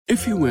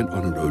If you went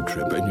on a road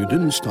trip and you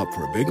didn't stop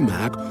for a Big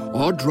Mac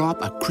or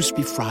drop a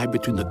crispy fry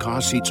between the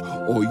car seats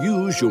or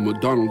use your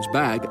McDonald's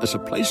bag as a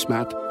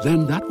placemat,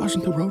 then that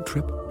wasn't a road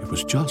trip. It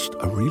was just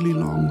a really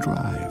long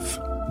drive.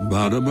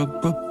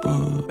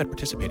 Ba-da-ba-ba-ba. At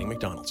participating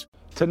McDonald's.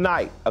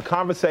 Tonight, a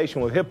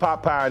conversation with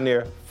hip-hop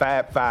pioneer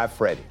Fab Five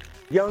Freddy.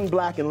 Young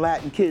black and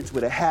Latin kids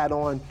with a hat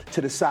on,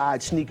 to the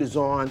side, sneakers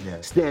on,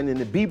 standing in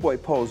the b-boy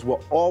pose were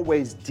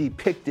always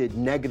depicted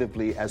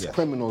negatively as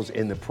criminals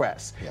in the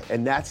press.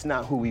 And that's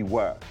not who we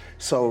were.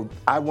 So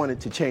I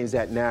wanted to change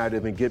that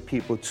narrative and get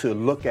people to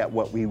look at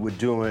what we were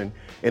doing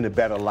in a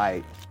better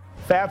light.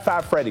 Fab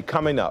Five Freddy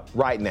coming up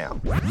right now.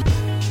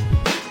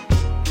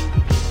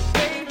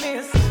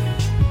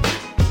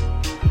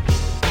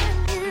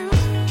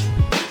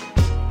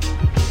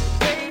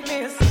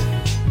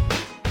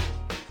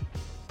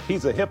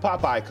 He's a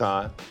hip-hop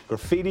icon,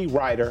 graffiti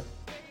writer,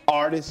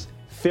 artist,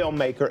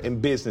 filmmaker, and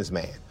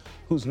businessman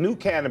whose new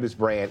cannabis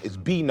brand is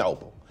Be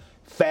Noble.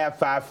 Fab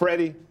Five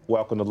Freddy,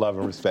 welcome to Love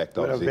and Respect,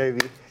 OG. What up,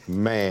 baby?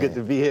 Man. Good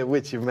to be here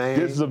with you, man.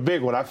 This is a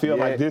big one. I feel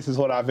like this is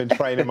what I've been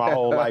training my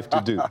whole life to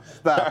do.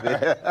 Stop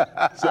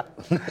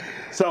it.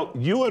 So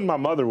you and my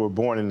mother were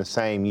born in the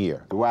same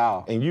year.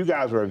 Wow. And you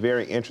guys were a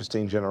very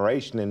interesting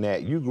generation in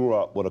that you grew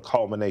up with a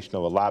culmination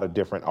of a lot of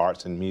different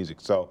arts and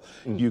music. So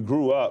you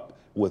grew up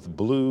with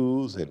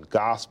blues and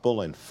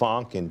gospel and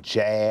funk and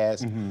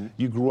jazz.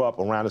 You grew up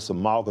around this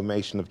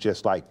amalgamation of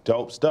just like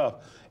dope stuff.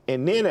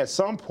 And then at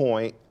some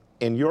point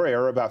in your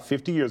era, about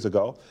 50 years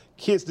ago,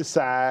 kids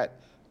decide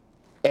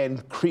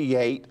and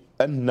create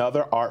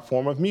another art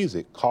form of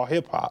music called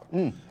hip hop.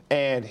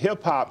 And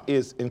hip hop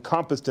is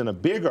encompassed in a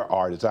bigger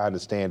art, as I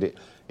understand it.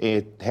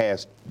 It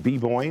has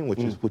b-boying, which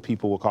is what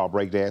people will call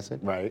breakdancing.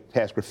 Right. It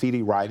has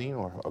graffiti writing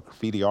or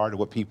graffiti art, or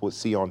what people would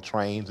see on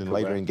trains and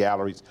later in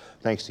galleries,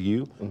 thanks to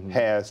you.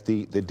 Has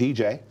the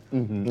DJ, you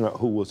know,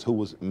 who was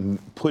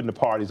putting the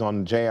parties on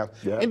the jam.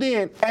 And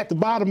then at the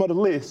bottom of the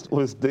list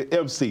was the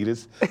MC,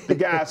 the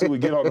guys who would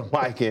get on the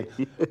mic.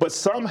 But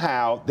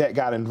somehow that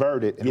got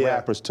inverted and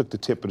rappers took the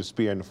tip of the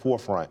spear in the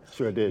forefront.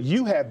 Sure did.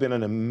 You have been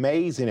an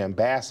amazing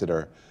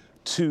ambassador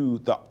to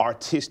the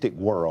artistic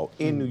world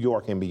in New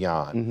York and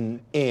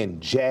beyond, in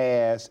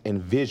jazz, in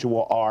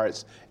visual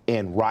arts,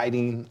 in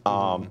writing,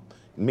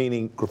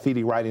 meaning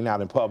graffiti writing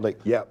out in public.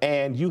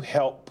 And you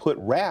help put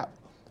rap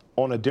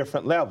on a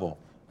different level.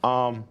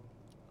 Why?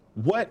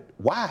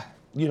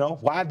 You know,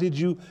 why didn't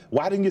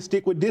you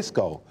stick with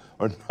disco?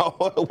 Or no,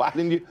 why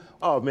didn't you?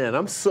 Oh man,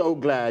 I'm so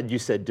glad you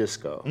said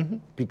disco,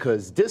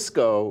 because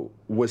disco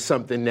was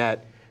something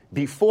that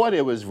before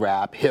there was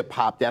rap, hip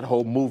hop, that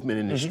whole movement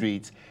in the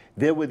streets,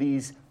 there were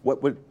these,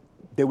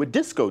 they were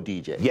disco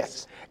DJs.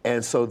 Yes.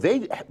 And so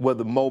they were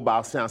the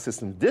mobile sound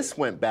systems. This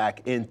went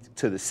back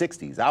into the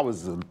 60s. I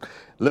was a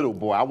little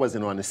boy. I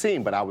wasn't on the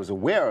scene, but I was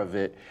aware of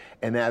it.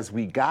 And as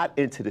we got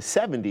into the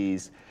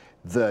 70s,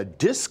 the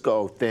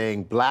disco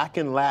thing, black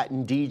and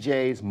Latin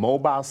DJs,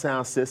 mobile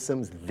sound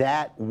systems,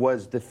 that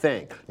was the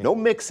thing. No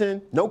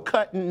mixing, no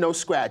cutting, no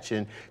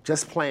scratching,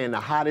 just playing the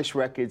hottest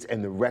records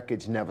and the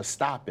records never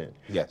stopping.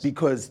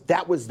 Because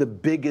that was the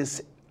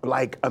biggest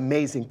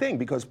amazing thing,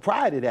 because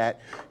prior to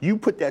that, you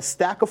put that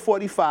stack of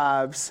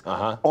 45s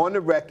on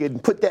the record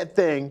and put that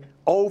thing,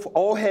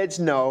 all heads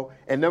know,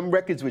 and them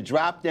records would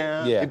drop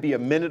down, it'd be a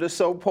minute or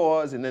so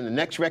pause, and then the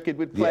next record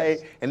would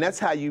play, and that's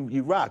how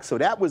you rock. So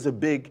that was a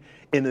big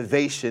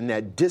innovation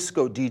that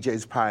disco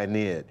DJs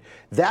pioneered.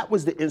 That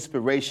was the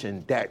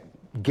inspiration that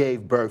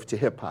gave birth to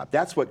hip hop.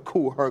 That's what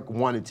Kool Herc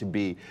wanted to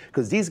be,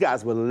 because these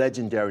guys were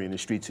legendary in the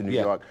streets of New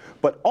York.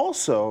 But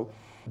also,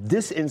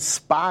 this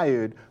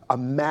inspired a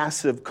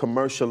massive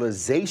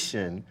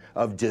commercialization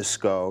of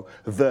disco,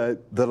 the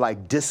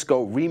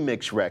disco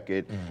remix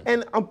record,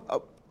 and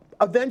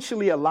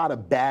eventually a lot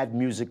of bad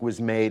music was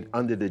made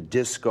under the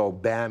disco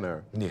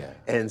banner.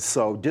 And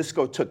so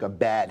disco took a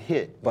bad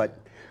hit, but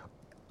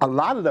a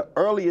lot of the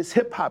earliest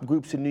hip hop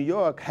groups in New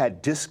York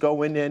had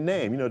disco in their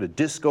name. You know, the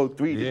Disco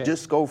 3, the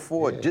Disco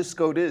 4,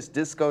 disco this,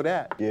 disco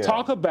that.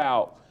 Talk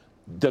about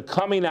the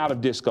coming out of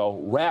disco,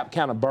 rap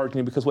kind of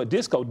burgeoning, because what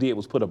disco did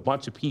was put a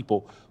bunch of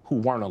people who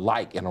weren't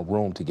alike in a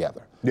room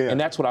together. And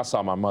that's what I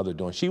saw my mother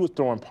doing. She was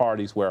throwing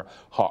parties where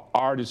her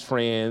artist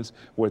friends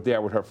were there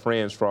with her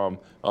friends from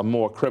a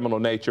more criminal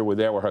nature, were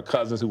there with her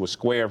cousins who were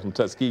square from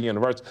Tuskegee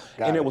University.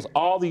 And it was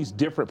all these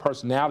different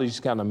personalities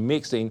kind of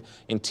mixing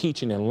and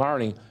teaching and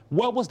learning.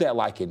 What was that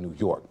like in New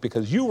York?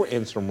 Because you were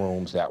in some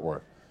rooms that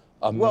were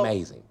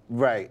amazing.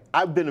 Right.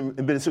 I've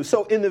been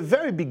so in the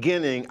very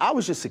beginning, I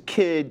was just a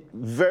kid,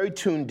 very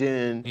tuned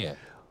in,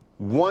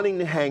 wanting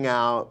to hang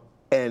out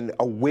and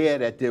aware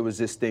that there was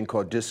this thing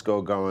called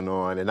disco going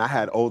on. And I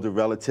had older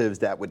relatives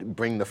that would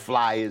bring the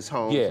flyers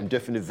home from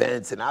different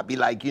events, and I'd be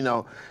like, you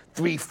know,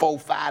 $3,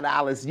 $4,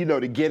 $5, you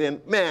know, to get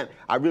in. Man,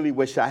 I really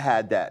wish I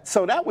had that.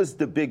 So that was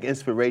the big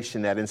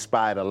inspiration that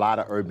inspired a lot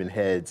of urban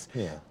heads.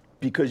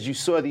 Because you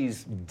saw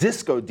these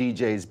disco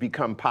DJs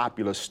become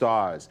popular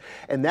stars.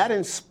 And that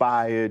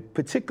inspired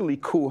particularly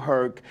Kool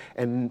Herc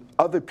and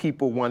other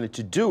people wanted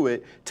to do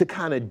it, to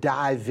kind of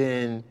dive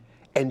in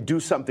and do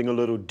something a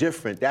little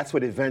different. That's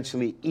what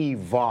eventually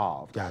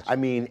evolved. Gotcha. I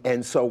mean,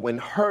 and so when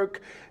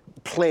Herc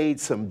played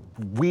some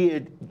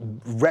weird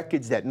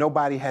records that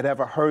nobody had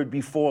ever heard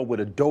before with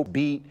a dope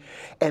beat,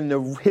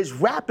 and his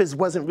rappers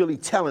wasn't really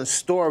telling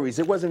stories.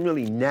 It wasn't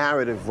really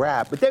narrative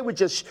rap, but they were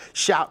just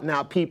shouting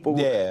out people,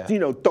 you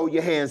know, throw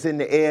your hands in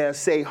the air,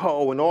 say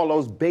ho, and all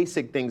those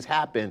basic things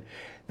happen.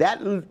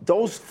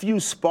 Those few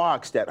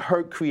sparks that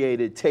Herc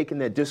created, taking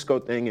that disco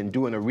thing and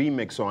doing a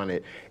remix on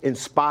it,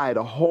 inspired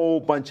a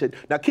whole bunch of.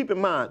 Now keep in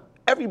mind,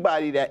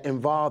 everybody that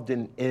involved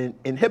in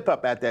hip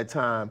hop at that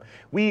time,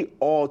 we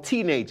all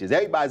teenagers.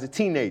 Everybody's a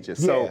teenager,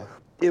 so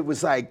it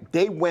was like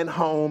they went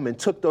home and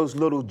took those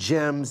little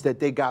gems that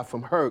they got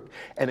from Herc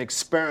and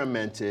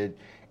experimented.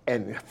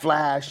 And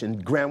Flash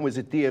and Grand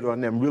Wizard Theater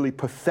and them really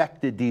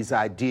perfected these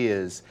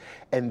ideas.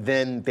 And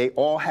then they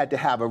all had to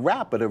have a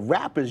rapper. The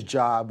rapper's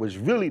job was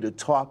really to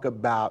talk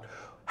about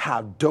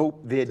how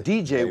dope their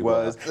DJ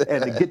was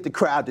and to get the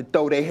crowd to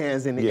throw their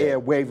hands in the air,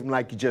 wave them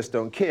like you just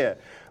don't care.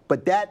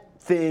 But that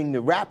thing,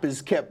 the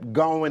rappers kept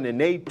going and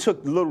they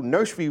took little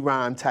nursery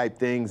rhyme type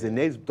things and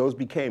those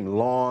became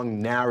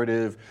long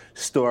narrative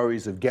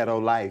stories of ghetto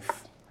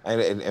life.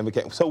 And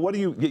became, so what do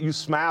you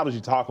smile as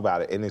you talk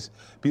about it, and it's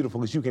beautiful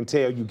because you can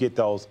tell you get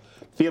those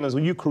feelings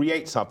when you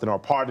create something or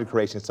part of the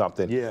creation of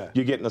something,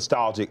 you get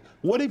nostalgic.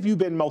 What have you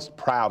been most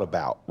proud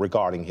about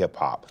regarding hip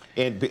hop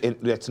and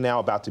that's now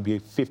about to be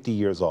 50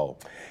 years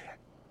old?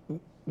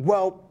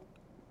 Well,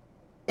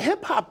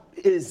 hip hop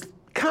is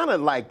kind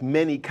of like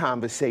many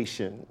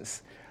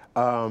conversations.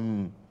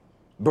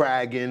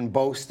 Bragging,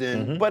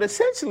 boasting, but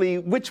essentially,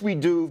 which we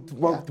do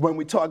when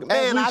we talk.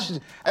 Man,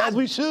 as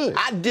we should.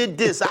 I did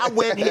this. I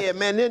went here,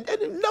 man.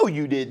 No,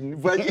 you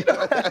didn't. But you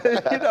know,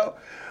 you know.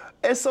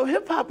 And so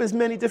hip hop is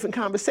many different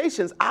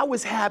conversations. I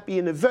was happy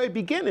in the very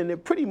beginning.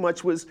 It pretty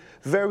much was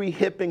very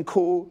hip and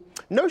cool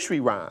nursery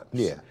rhymes.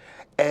 Yeah.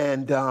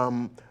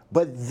 And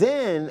but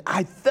then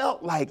I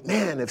felt like,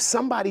 man, if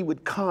somebody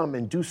would come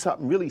and do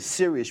something really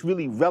serious,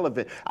 really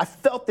relevant, I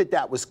felt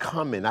that was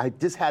coming. I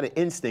just had an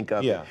instinct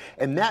of it.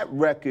 And that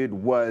record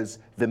was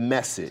The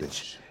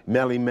Message,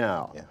 Melly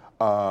Mel,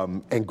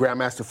 and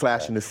Grandmaster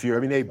Flash and the Fury.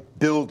 I mean, they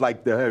build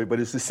like the heavy, but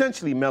it's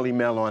essentially Melly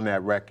Mel on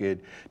that record.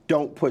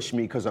 Don't push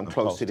me because I'm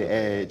close to the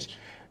edge.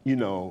 You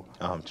know.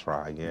 I'm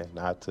trying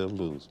not to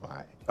lose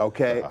my.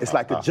 Okay, it's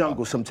like a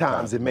jungle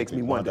sometimes. It makes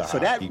me wonder. So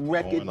that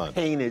record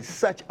painted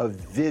such a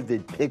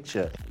vivid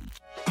picture.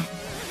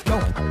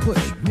 Don't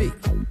push me,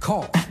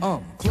 call,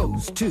 I'm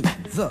close to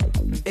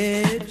the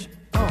edge.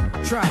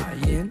 I'm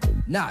trying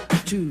not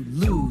to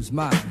lose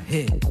my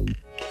head.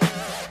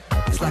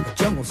 It's like a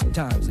jungle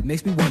sometimes. It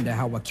makes me wonder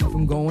how I keep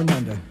from going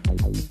under.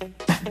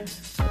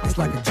 It's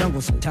like a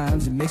jungle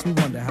sometimes. It makes me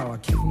wonder how I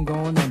keep from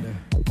going under.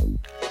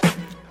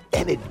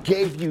 And it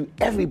gave you,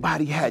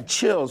 everybody had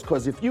chills,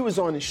 because if you was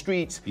on the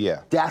streets,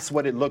 that's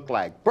what it looked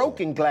like.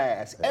 Broken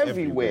glass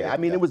everywhere. I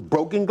mean, it was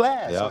broken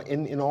glass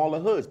in all the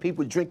hoods.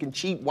 People drinking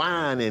cheap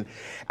wine. And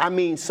I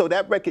mean, so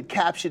that record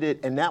captured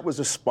it, and that was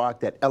a spark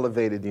that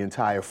elevated the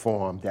entire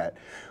form, that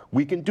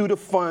we can do the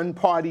fun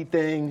party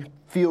thing,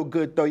 feel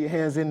good, throw your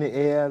hands in the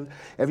air,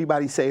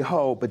 everybody say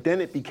ho, but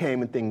then it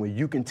became a thing where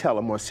you can tell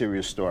a more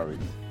serious story.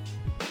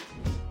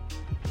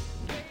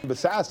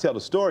 Besides tell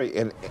the story,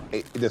 and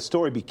the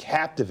story be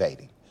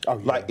captivating.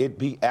 Like it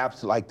be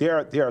absolute. Like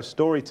there are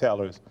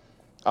storytellers,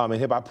 and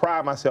hip. I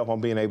pride myself on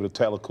being able to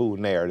tell a cool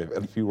narrative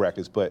in a few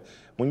records. But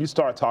when you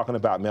start talking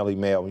about Melly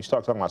Mel, when you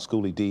start talking about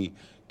Schoolie D,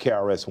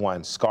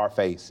 KRS-One,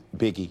 Scarface,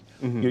 Biggie,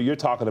 you're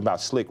talking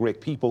about Slick Rick,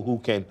 people who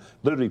can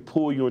literally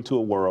pull you into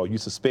a world. You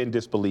suspend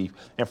disbelief,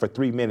 and for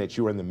 3 minutes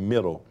you're in the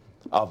middle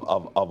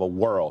of a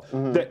world.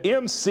 The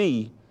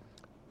MC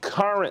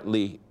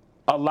currently,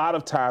 a lot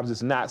of times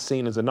is not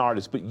seen as an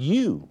artist, but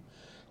you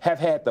have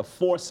had the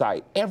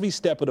foresight every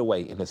step of the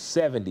way in the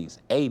 70s,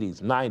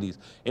 80s, 90s,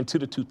 into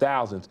the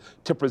 2000s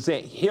to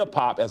present hip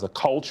hop as a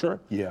culture,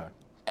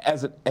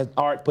 as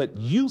art, but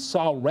you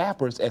saw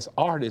rappers as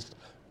artists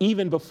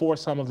even before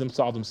some of them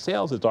saw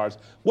themselves as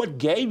artists. What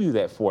gave you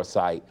that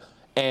foresight,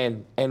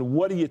 and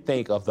what do you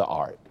think of the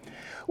art?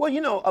 Well,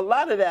 you know, a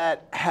lot of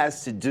that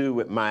has to do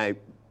with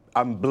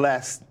I'm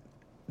blessed,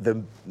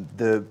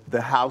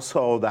 the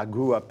household I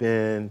grew up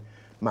in,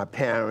 my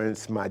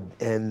parents,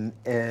 and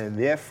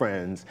their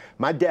friends.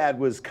 My dad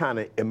was kind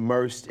of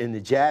immersed in the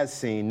jazz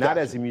scene, not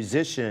as a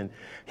musician.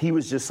 He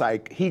was just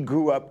like, he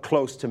grew up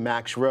close to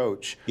Max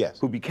Roach,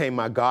 who became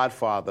my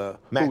godfather.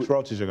 Max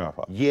Roach is your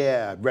godfather?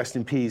 Yeah, rest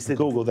in peace.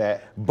 Google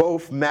that.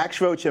 Both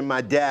Max Roach and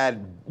my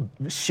dad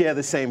share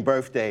the same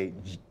birthday,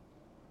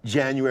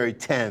 January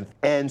 10th.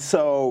 And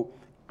so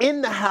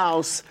in the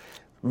house,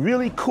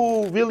 really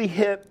cool, really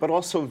hip, but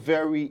also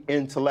very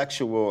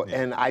intellectual.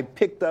 And I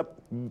picked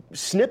up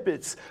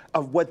snippets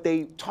of what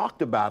they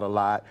talked about a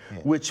lot,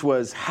 which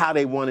was how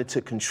they wanted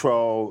to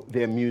control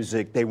their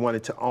music. They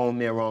wanted to own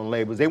their own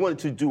labels. They wanted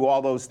to do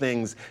all those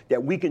things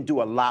that we can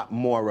do a lot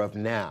more of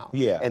now.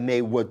 Yeah. And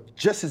they were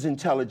just as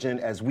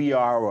intelligent as we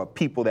are, or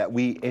people that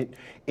we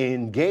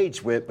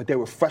engage with, but they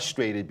were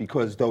frustrated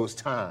because those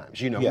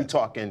times, we're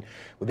talking,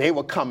 they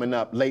were coming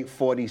up late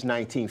 40s,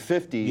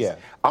 1950s. Yeah.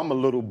 I'm a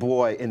little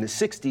boy in the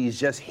 60s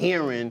just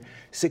hearing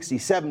 60s,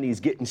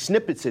 70s, getting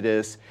snippets of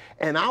this.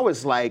 And I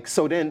was like,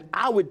 so then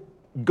I would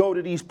go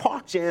to these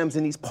park jams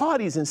and these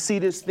parties and see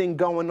this thing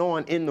going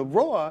on in the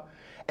raw.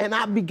 And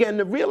I began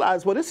to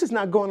realize, well, this is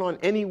not going on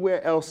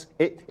anywhere else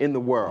in the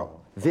world.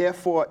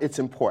 Therefore, it's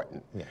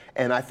important. Yeah.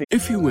 And I think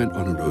if you went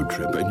on a road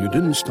trip and you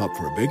didn't stop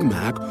for a Big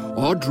Mac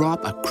or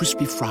drop a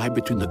crispy fry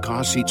between the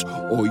car seats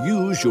or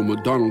use your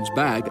McDonald's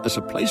bag as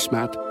a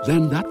placemat,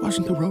 then that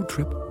wasn't a road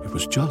trip. It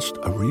was just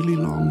a really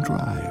long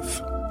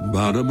drive.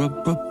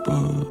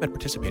 Ba-da-ba-ba-ba. At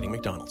participating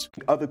McDonald's.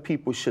 Other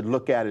people should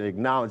look at it and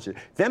acknowledge it.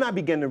 Then I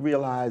began to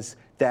realize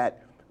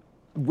that,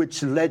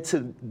 which led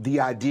to the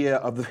idea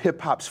of the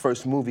hip-hop's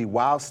first movie,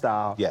 Wild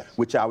Style, yes.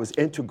 which I was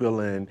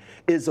integral in,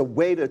 is a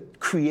way to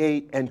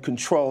create and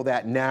control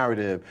that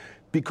narrative.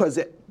 Because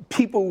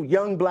people,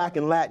 young black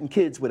and Latin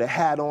kids with a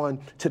hat on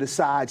to the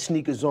side,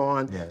 sneakers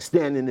on,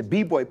 standing in the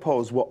b-boy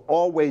pose, were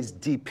always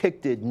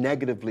depicted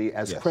negatively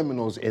as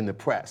criminals in the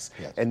press.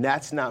 Yes. And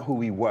that's not who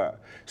we were.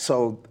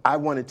 So I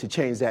wanted to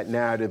change that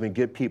narrative and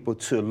get people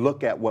to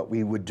look at what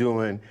we were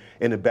doing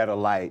in a better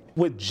light.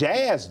 With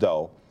jazz,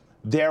 though,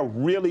 there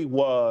really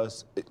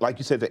was, like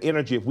you said, the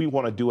energy if we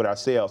want to do it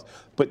ourselves.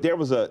 But there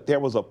was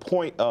a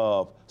point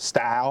of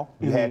style.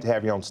 You had to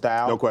have your own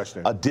style. No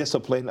question. A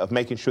discipline of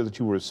making sure that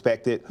you were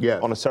respected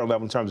on a certain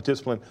level in terms of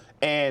discipline.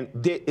 And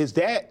is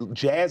that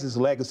jazz's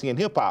legacy in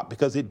hip hop?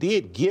 Because it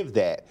did give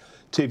that.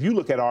 If you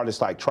look at artists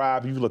like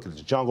Tribe, if you look at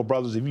the Jungle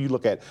Brothers, if you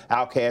look at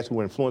Outkast who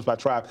were influenced by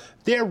Tribe,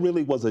 there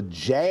really was a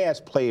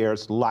jazz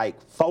players like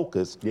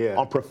focus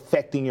on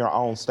perfecting your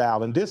own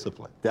style and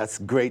discipline. That's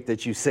great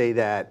that you say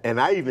that.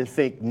 And I even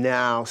think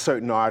now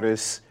certain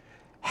artists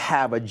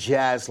have a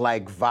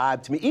jazz-like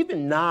vibe to me.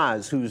 Even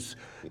Nas, who's,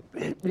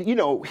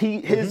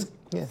 his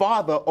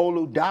father,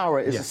 Olu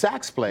Dara, is a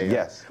sax player.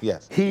 Yes,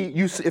 yes.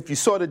 If you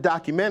saw the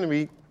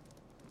documentary,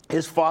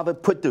 his father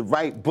put the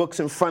right books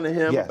in front of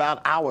him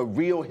about our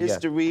real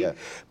history.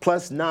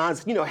 Plus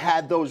Nas,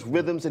 had those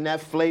rhythms and that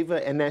flavor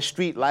and that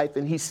street life,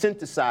 and he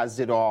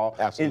synthesized it all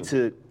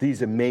into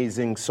these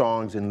amazing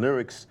songs and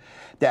lyrics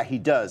that he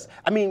does.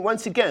 I mean,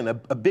 once again,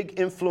 a big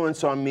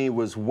influence on me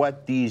was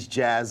what these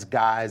jazz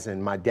guys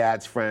and my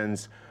dad's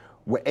friends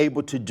were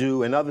able to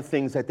do and other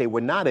things that they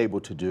were not able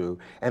to do.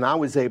 And I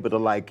was able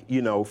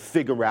to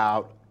figure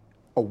out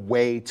a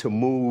way to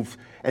move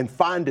and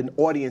find an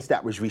audience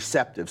that was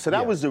receptive. So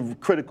that was the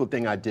critical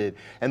thing I did.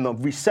 And the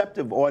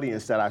receptive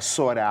audience that I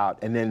sought out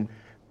and then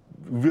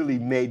really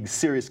made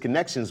serious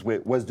connections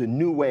with was the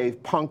new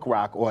wave punk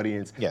rock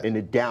audience in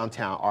the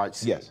downtown art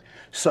scene. Yes.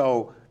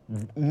 So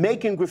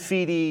making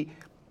graffiti,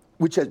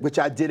 which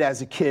I did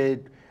as a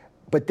kid,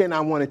 but then I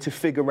wanted to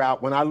figure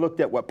out, when I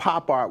looked at what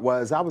pop art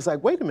was, I was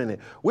like, wait a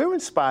minute, we're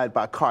inspired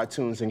by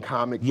cartoons and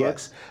comic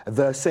books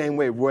the same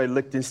way Roy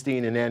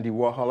Lichtenstein and Andy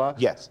Warhol are.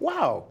 Yes.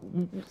 Wow.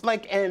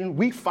 And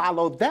we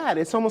followed that.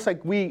 It's almost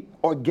like we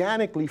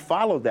organically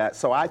followed that.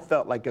 So I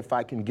felt like if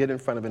I can get in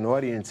front of an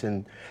audience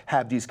and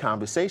have these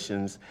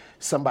conversations,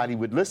 somebody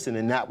would listen,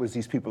 and that was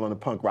these people on the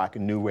punk rock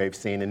and new wave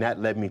scene, and that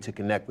led me to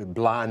connect with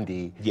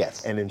Blondie.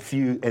 Yes.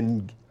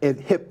 And it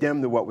hipped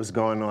them to what was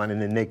going on,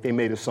 and then they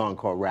made a song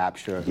called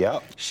Rapture.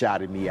 Yep.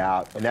 Shouted me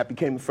out, and that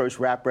became the first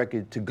rap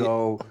record to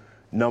go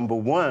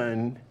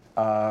 #1.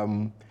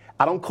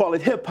 I don't call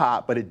it hip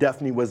hop, but it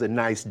definitely was a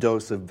nice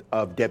dose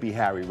of Debbie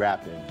Harry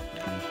rapping.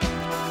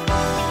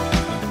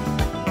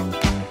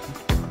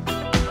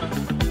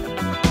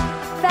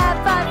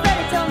 Fab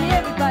Freddy told me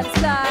everybody's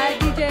fly.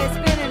 DJ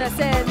spinning, I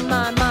said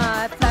my.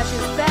 Flash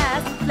is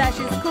fast, flash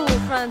is cool.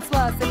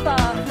 Francois, c'est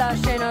pas,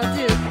 flash ain't no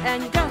duke,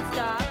 and you don't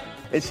stop.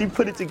 And she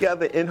put it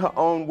together in her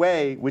own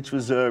way, which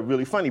was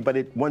really funny.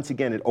 But once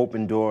again, it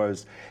opened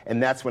doors.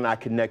 And that's when I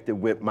connected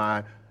with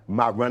my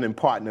running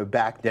partner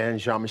back then,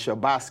 Jean-Michel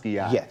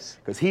Basquiat. Yes.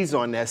 Because he's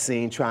on that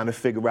scene trying to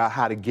figure out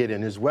how to get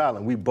in as well.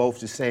 And we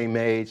both the same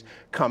age,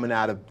 coming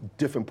out of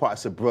different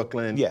parts of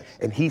Brooklyn. Yes.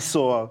 And he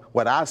saw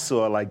what I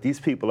saw, like these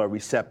people are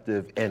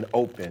receptive and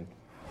open.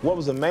 What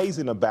was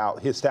amazing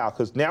about his style,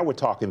 because now we're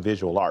talking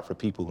visual art for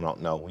people who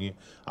don't know. When you,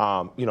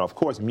 of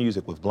course,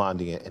 music with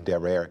Blondie and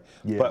Deborah Harry.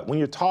 Yeah. But when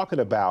you're talking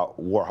about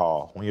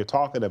Warhol, when you're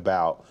talking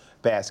about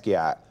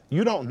Basquiat,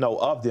 you don't know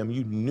of them,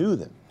 you knew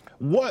them.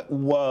 What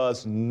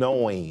was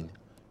knowing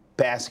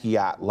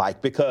Basquiat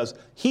like? Because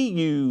he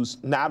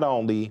used not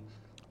only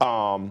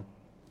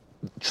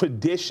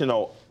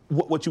traditional,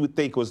 what you would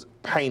think was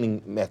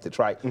painting methods,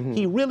 right?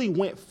 He really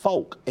went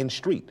folk and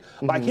street.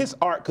 Like his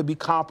art could be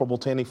comparable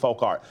to any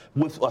folk art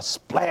with a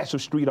splash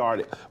of street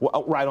art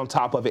right on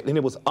top of it. And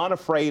it was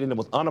unafraid and it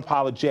was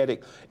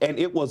unapologetic. And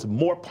it was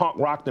more punk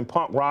rock than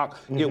punk rock.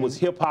 It was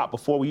hip hop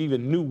before we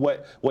even knew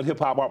what hip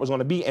hop art was going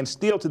to be. And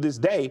still to this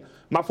day,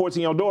 my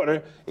 14-year-old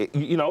daughter,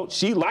 you know,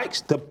 she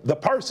likes the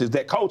purses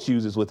that Coach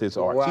uses with his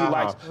art. Wow. She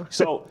likes,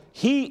 so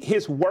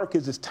his work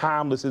is as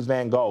timeless as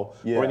Van Gogh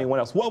or anyone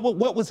else.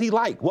 What was he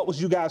like? What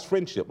was you guys'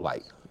 friendship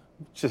like?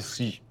 Just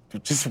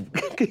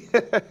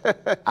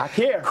I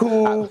care.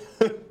 Cool,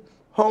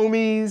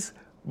 homies,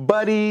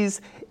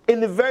 buddies. In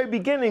the very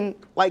beginning,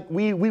 like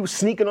we were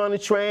sneaking on the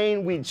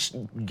train, we'd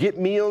get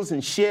meals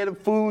and share the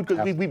food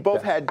because we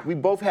both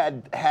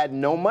had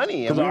no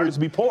money. Because artists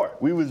be poor.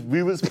 We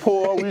was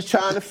poor. We was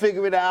trying to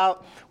figure it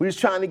out. We was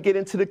trying to get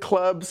into the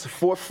clubs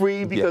for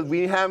free because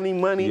we didn't have any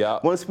money. Yeah.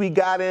 Once we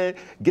got in,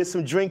 get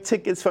some drink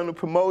tickets from the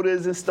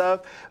promoters and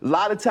stuff. A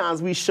lot of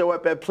times we show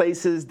up at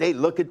places, they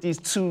look at these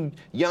two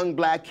young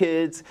black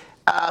kids.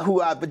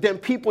 But then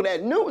people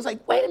that knew was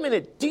like, wait a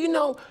minute, do you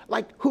know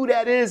like who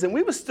that is? And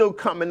we were still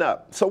coming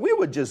up. So we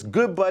were just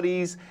good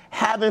buddies,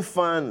 having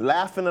fun,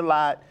 laughing a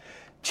lot,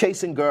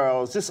 chasing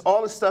girls, just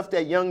all the stuff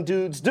that young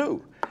dudes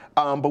do.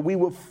 But we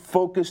were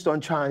focused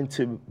on trying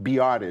to be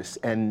artists.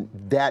 And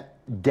that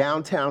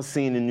downtown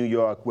scene in New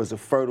York was a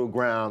fertile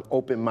ground,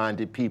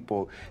 open-minded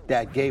people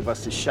that gave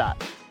us a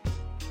shot.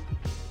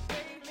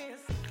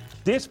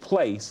 This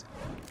place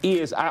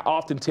is, I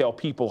often tell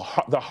people,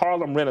 the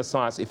Harlem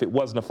Renaissance if it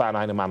wasn't a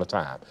finite amount of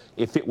time,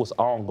 if it was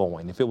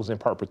ongoing, if it was in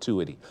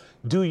perpetuity.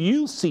 Do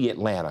you see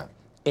Atlanta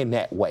in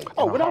that way?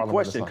 Oh, without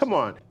question. Come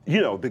on.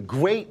 You know, the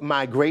great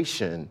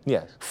migration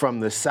from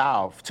the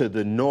South to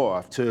the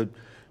North to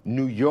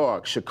New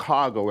York,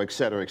 Chicago, et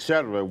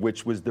cetera,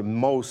 which was the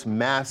most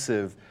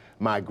massive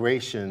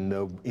migration,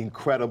 the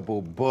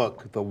incredible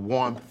book, The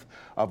Warmth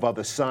of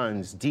Other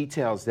Suns,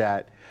 details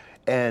that.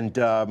 And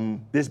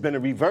there's been a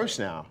reverse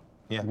now.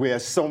 Yeah. Where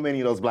so many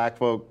of those black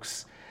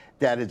folks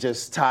that are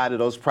just tired of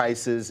those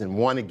prices and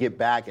want to get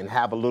back and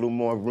have a little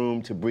more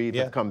room to breathe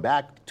and come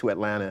back to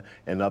Atlanta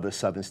and other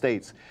southern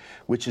states,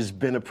 which has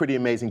been a pretty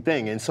amazing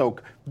thing. And so,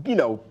 you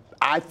know,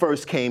 I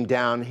first came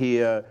down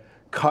here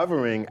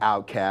covering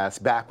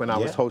Outkast back when I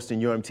was hosting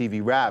Your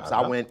MTV Raps.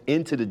 I went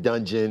into the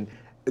dungeon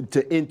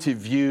to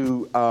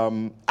interview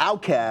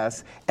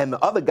Outkast, and the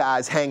other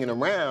guys hanging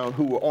around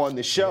who were on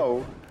the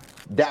show,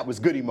 that was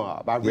Goody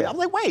Mob. I was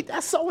like, wait,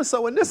 that's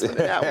so-and-so and this one and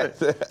that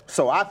one.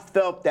 So I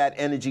felt that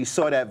energy,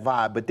 saw that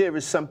vibe, but there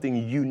is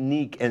something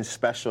unique and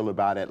special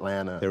about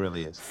Atlanta. There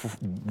really is.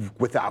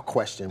 Without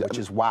question, which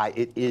is why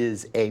it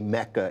is a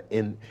mecca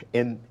in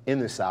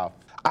the South.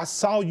 I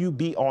saw you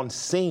be on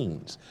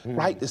scenes,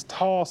 right? This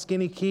tall,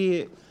 skinny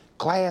kid,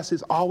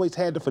 glasses, always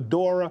had the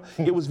fedora.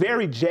 It was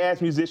very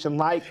jazz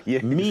musician-like,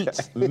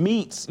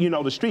 meets, you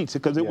know, the streets,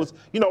 because it was,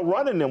 you know,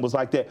 running them was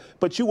like that.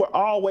 But you were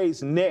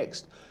always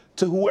next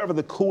to whoever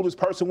the coolest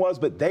person was,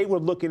 but they were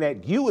looking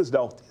at you as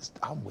though,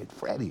 I'm with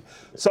Freddy.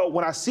 So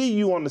when I see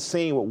you on the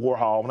scene with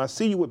Warhol, when I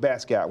see you with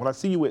Basquiat, when I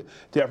see you with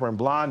Deborah and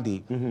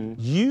Blondie,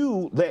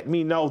 you let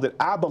me know that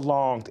I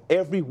belonged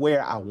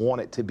everywhere I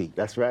wanted to be.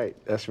 That's right,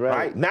 that's right.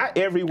 Right? Not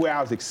everywhere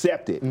I was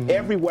accepted,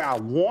 everywhere I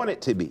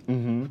wanted to be.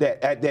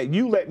 That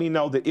you let me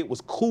know that it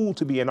was cool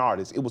to be an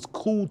artist, it was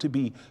cool to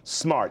be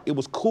smart, it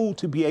was cool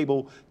to be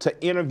able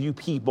to interview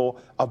people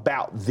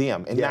about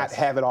them and not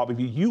have it all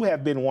be you. You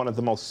have been one of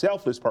the most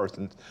selfless persons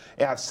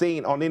I've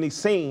seen on any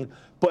scene,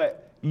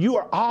 but you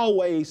are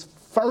always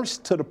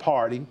first to the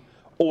party,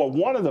 or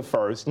one of the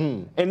first,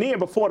 and then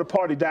before the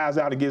party dies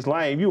out and gets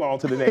lame, you on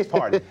to the next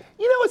party.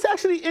 You know, it's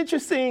actually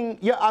interesting,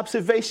 your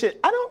observation.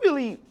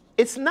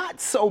 It's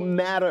not so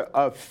matter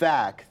of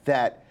fact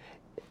that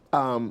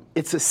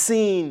it's a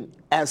scene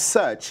as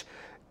such.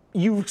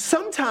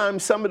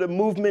 Sometimes some of the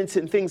movements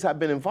and things I've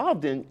been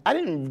involved in,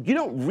 you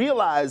don't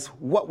realize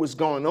what was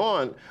going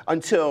on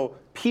until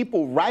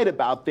people write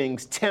about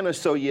things 10 or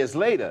so years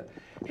later.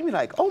 You'd be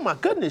like, oh my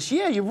goodness,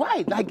 yeah, you're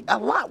right. Like a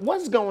lot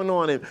was going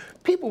on, and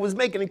people was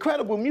making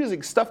incredible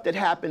music, stuff that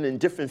happened in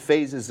different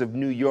phases of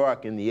New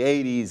York in the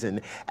 80s.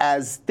 And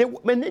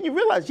then you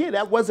realize,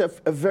 that was a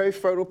very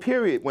fertile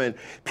period when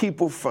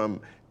people from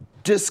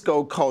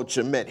disco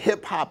culture met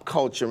hip-hop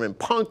culture and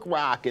punk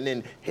rock, and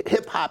then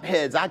hip-hop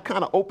heads. I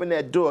kind of opened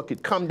that door,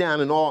 could come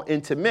down and all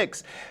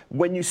intermix.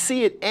 When you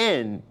see it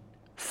end,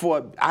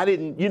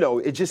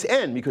 it just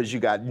end because you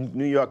got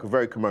New York, a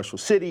very commercial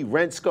city,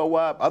 rents go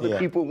up, other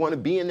people want to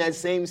be in that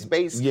same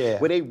space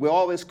where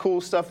all this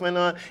cool stuff went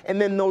on, and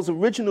then those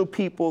original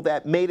people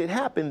that made it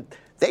happen,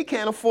 they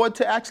can't afford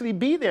to actually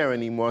be there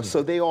anymore,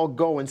 so they all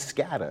go and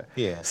scatter.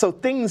 So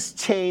things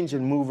change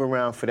and move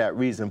around for that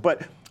reason.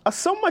 But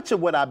so much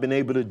of what I've been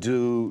able to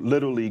do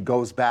literally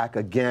goes back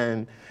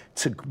again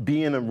to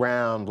being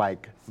around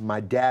like my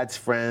dad's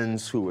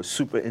friends who were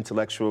super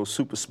intellectual,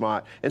 super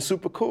smart, and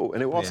super cool.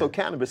 And they were also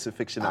cannabis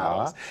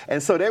aficionados.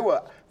 And so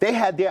they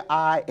had their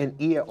eye and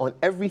ear on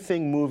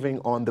everything moving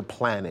on the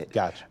planet.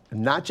 Gotcha.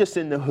 Not just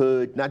in the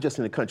hood, not just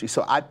in the country.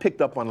 So I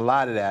picked up on a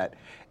lot of that.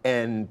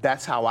 And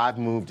that's how I've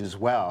moved as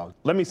well.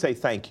 Let me say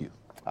thank you.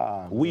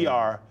 We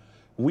are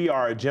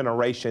a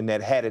generation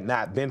that, had it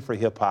not been for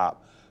hip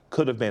hop,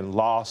 could have been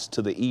lost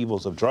to the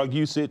evils of drug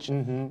usage,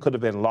 could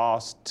have been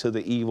lost to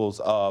the evils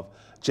of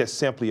just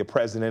simply a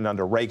president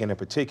under Reagan in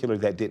particular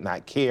that did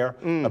not care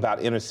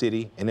about inner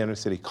city and inner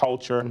city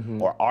culture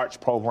or arts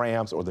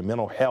programs or the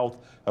mental health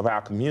of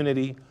our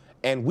community.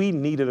 And we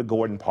needed a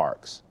Gordon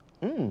Parks.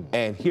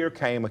 And here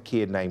came a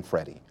kid named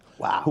Freddy,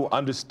 who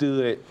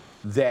understood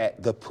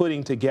that the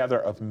putting together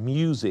of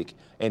music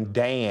and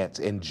dance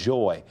and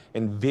joy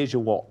and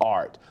visual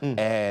art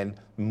and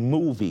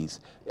movies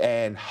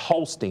and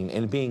hosting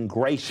and being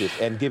gracious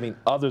and giving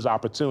others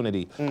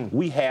opportunity,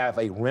 we have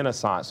a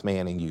Renaissance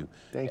man in you.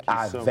 Thank you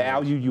I so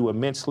value much. you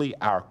immensely.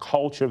 Our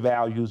culture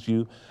values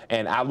you.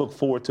 And I look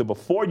forward to,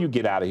 before you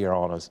get out of here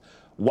on us,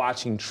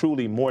 watching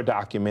truly more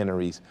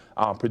documentaries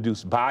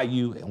produced by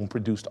you and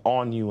produced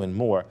on you and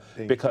more,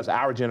 because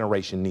our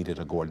generation needed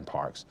a Gordon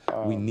Parks.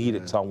 We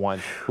needed someone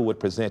who would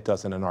present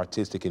us in an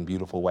artistic and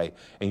beautiful way,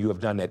 and you have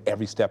done that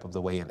every step of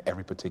the way in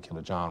every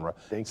particular genre.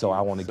 So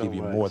I want to give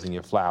you more than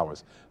your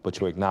flowers, but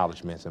your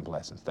acknowledgments and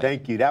blessings.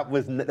 Thank you.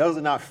 Those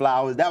are not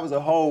flowers. That was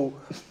a whole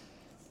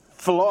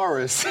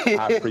florist.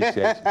 I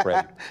appreciate you,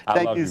 Freddy.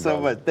 Thank you so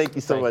much. Thank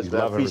you so much.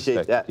 I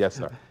appreciate that. Yes,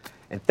 sir.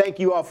 And thank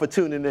you all for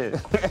tuning in.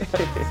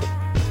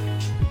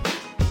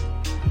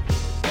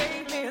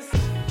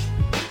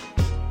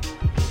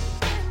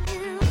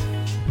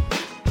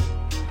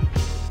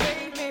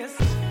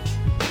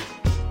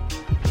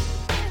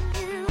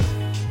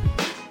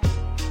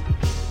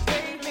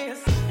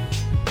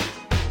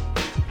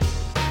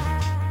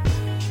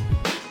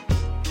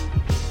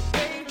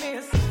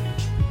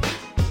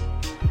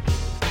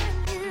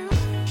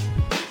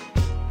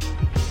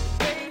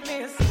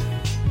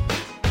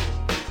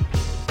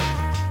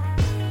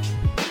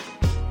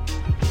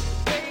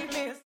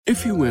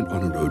 If you went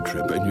on a road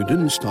trip and you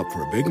didn't stop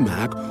for a Big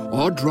Mac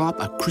or drop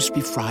a crispy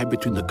fry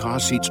between the car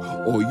seats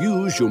or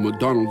use your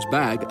McDonald's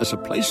bag as a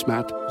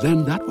placemat,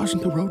 then that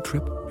wasn't a road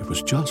trip. It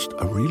was just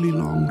a really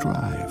long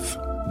drive.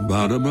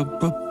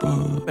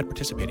 Ba-da-ba-ba-ba. At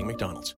participating McDonald's.